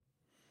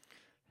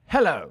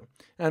Hello,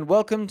 and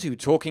welcome to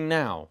Talking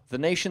Now, the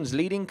nation's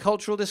leading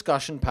cultural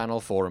discussion panel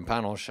forum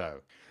panel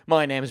show.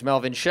 My name is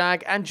Melvin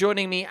Shagg, and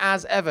joining me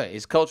as ever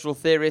is cultural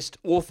theorist,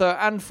 author,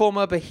 and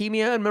former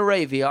Bohemia and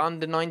Moravia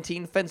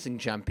under-19 fencing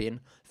champion,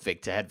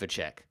 Victor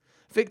Hedvacek.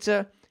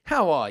 Victor,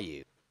 how are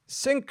you?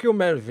 Thank you,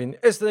 Melvin.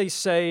 As they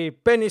say,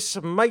 pen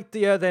is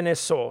mightier than a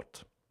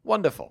sword.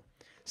 Wonderful.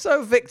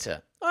 So,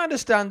 Victor, I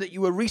understand that you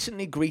were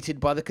recently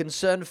greeted by the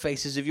concerned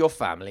faces of your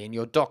family and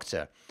your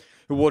doctor,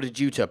 who ordered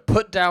you to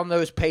put down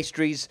those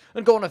pastries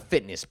and go on a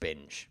fitness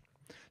binge.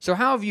 So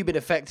how have you been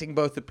affecting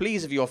both the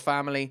pleas of your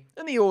family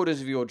and the orders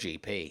of your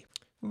GP?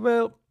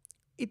 Well,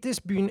 it has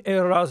been a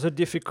rather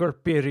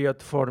difficult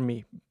period for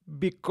me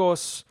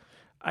because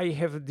I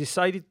have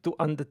decided to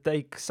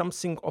undertake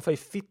something of a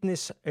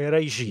fitness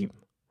regime,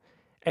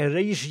 a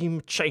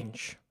regime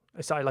change,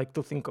 as I like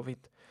to think of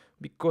it,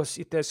 because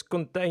it has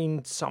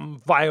contained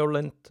some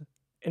violent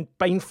and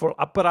painful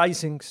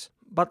uprisings.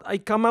 But I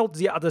come out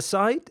the other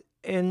side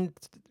and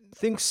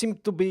things seem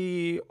to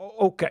be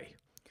okay.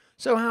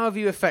 So how have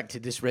you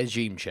affected this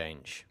regime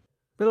change?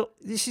 Well,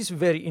 this is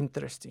very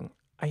interesting.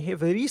 I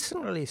have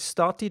recently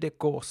started a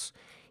course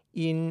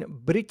in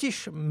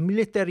British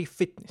military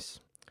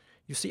fitness.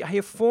 You see, I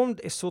have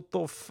formed a sort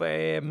of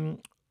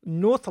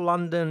North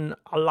London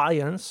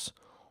alliance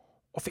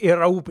of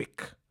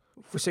aerobic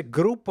with a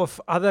group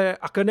of other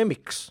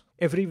academics.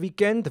 Every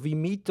weekend we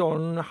meet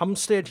on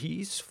Hampstead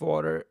Heath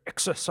for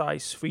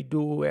exercise. We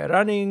do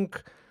running,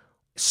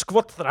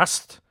 squat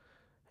thrust,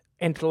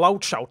 and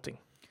loud shouting.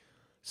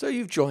 So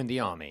you've joined the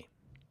army?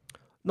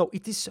 No,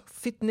 it is a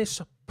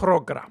fitness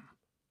program.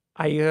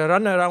 I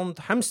run around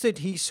Hampstead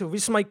Heath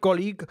with my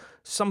colleague,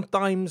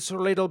 sometimes a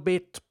little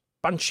bit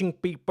punching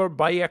people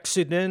by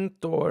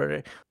accident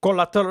or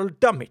collateral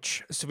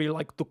damage, as we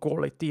like to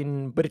call it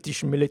in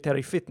British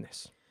military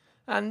fitness.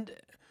 And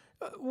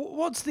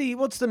what's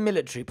the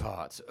military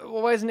part?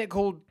 Why isn't it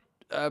called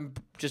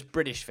just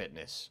British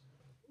fitness?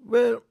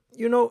 Well,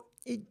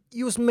 it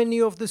used many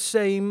of the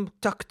same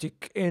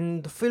tactic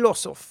and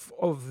philosophy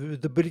of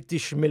the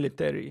British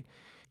military.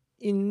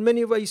 In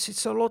many ways,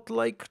 it's a lot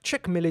like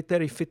Czech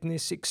military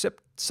fitness,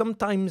 except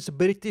sometimes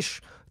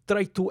British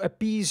try to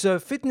appease a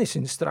fitness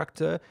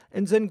instructor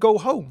and then go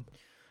home.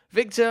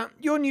 Victor,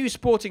 your new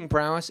sporting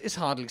prowess is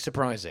hardly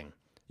surprising.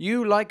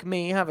 You, like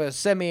me, have a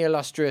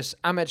semi-illustrious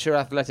amateur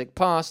athletic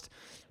past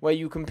where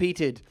you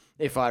competed,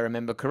 if I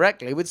remember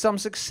correctly, with some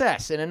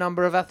success in a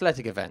number of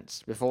athletic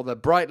events before the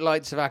bright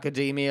lights of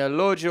academia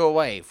lured you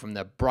away from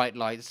the bright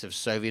lights of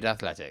Soviet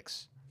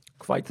athletics.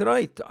 Quite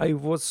right. I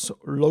was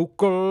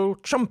local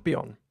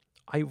champion.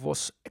 I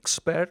was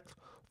expert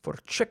for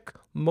Czech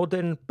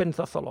modern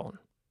pentathlon,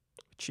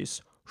 which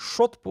is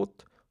shot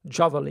put,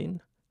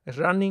 javelin,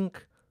 running,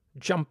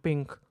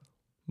 jumping,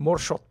 more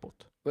shot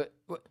put.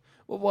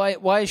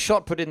 Why is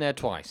shot put in there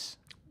twice?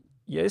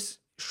 Yes,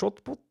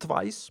 shot put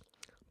twice,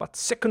 but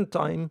second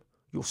time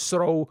you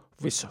throw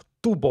with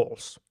two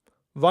balls.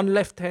 One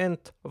left hand,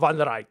 one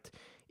right.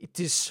 It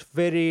is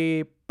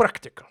very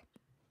practical.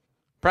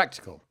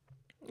 Practical?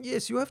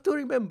 Yes, you have to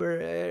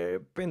remember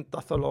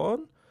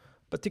pentathlon,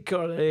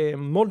 particularly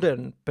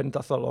modern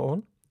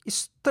pentathlon,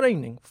 is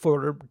training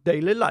for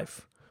daily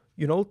life.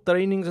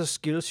 Training the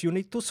skills you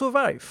need to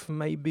survive.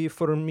 Maybe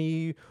for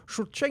me,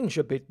 should change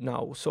a bit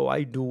now. So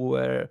I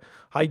do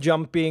high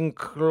jumping,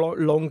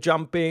 long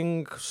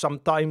jumping,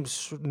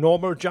 sometimes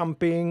normal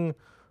jumping,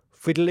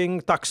 fiddling,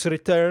 tax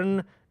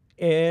return,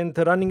 and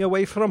running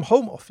away from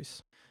home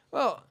office.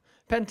 Well,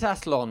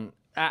 pentathlon,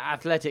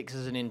 athletics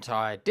as an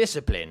entire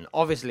discipline,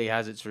 obviously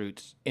has its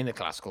roots in the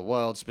classical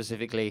world,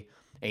 specifically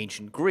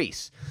ancient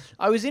Greece.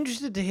 I was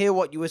interested to hear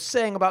what you were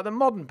saying about the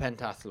modern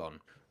pentathlon.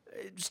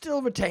 It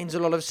still retains a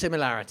lot of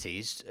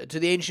similarities to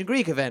the ancient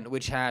Greek event,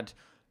 which had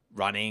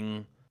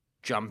running,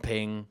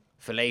 jumping,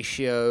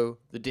 fellatio,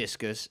 the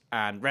discus,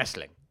 and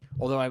wrestling.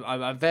 Although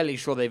I'm fairly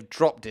sure they've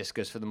dropped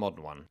discus for the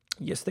modern one.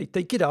 Yes, they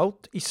take it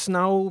out. It's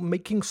now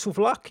making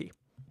souvlaki.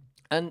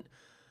 And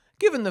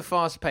given the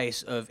fast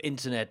pace of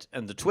internet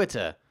and the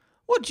Twitter,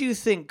 what do you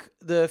think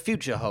the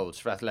future holds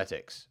for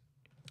athletics?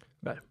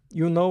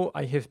 Well,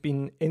 I have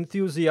been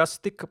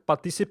enthusiastic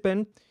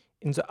participant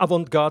in the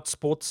avant-garde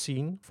sports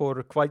scene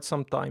for quite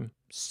some time.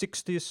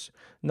 60s,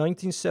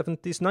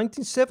 1970s.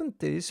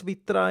 1970s, we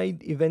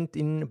tried event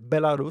in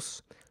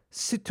Belarus,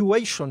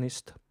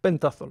 situationist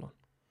pentathlon.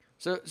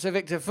 So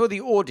Victor, for the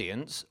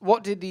audience,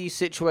 what did the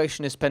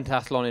situationist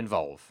pentathlon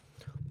involve?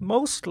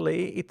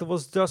 Mostly, it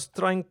was just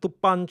trying to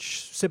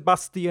punch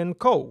Sebastian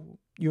Coe,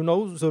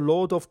 the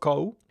Lord of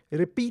Coe,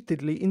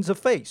 repeatedly in the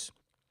face.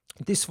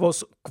 This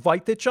was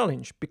quite a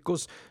challenge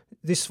because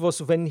this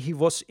was when he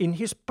was in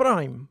his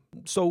prime,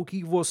 so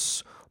he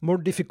was more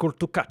difficult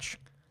to catch.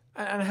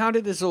 And how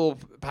did this all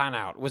pan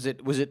out? Was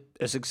it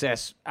a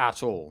success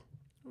at all?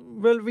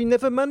 Well, we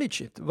never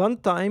managed it. One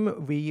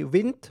time we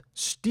went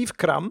Steve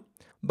Cram,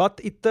 but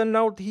it turned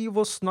out he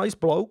was nice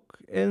bloke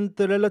and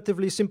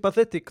relatively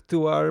sympathetic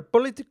to our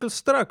political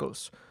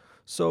struggles.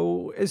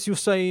 So, as you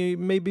say,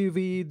 maybe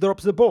we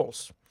dropped the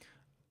balls.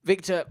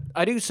 Victor,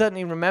 I do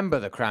certainly remember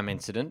the Cram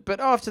incident, but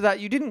after that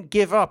you didn't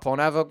give up on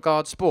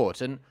avant-garde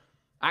sport, and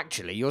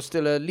actually you're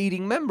still a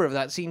leading member of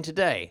that scene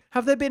today.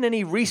 Have there been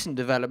any recent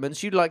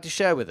developments you'd like to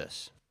share with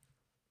us?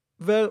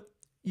 Well,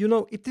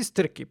 it is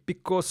tricky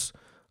because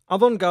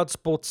avant-garde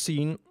sports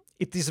scene,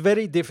 it is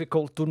very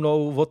difficult to know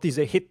what is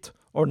a hit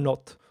or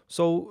not.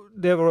 So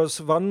there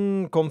was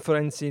one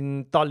conference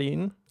in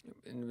Tallinn.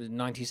 It was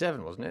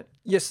 97, wasn't it?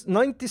 Yes,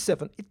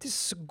 97. It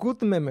is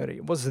good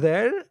memory. Was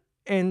there,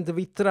 and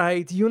we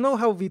tried,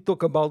 how we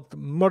talk about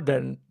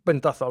modern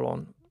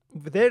pentathlon.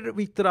 There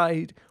we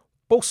tried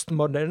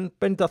postmodern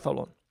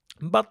pentathlon.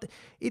 But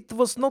it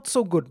was not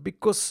so good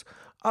because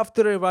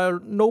after a while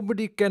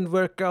nobody can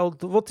work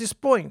out what is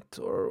point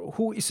or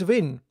who is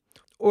win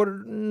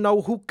or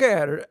now who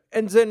care,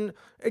 and then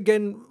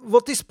again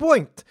what is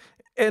point.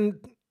 And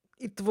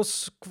it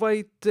was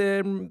quite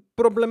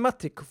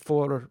problematic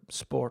for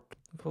sport.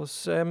 It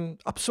was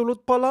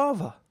absolute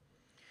palaver.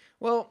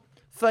 Well,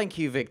 thank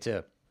you,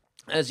 Victor.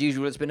 As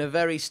usual, it's been a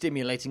very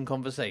stimulating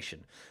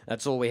conversation.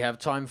 That's all we have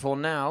time for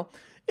now.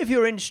 If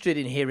you're interested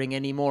in hearing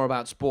any more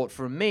about sport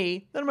from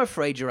me, then I'm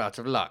afraid you're out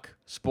of luck.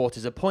 Sport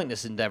is a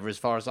pointless endeavour as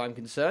far as I'm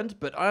concerned,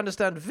 but I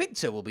understand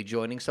Victor will be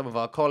joining some of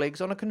our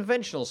colleagues on a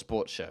conventional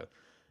sports show.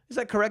 Is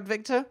that correct,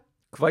 Victor?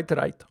 Quite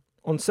right.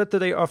 On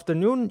Saturday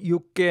afternoon,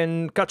 you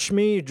can catch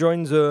me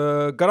join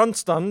the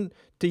grandstand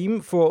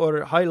team for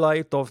a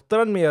highlight of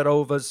Tranmere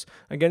Rovers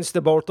against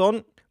the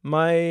Bolton.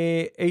 My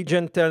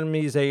agent tell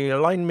me they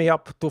line me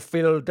up to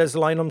fill Des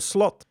Lynam's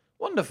slot.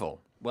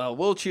 Wonderful. Well,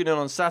 we'll tune in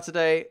on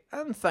Saturday,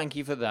 and thank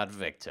you for that,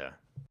 Victor.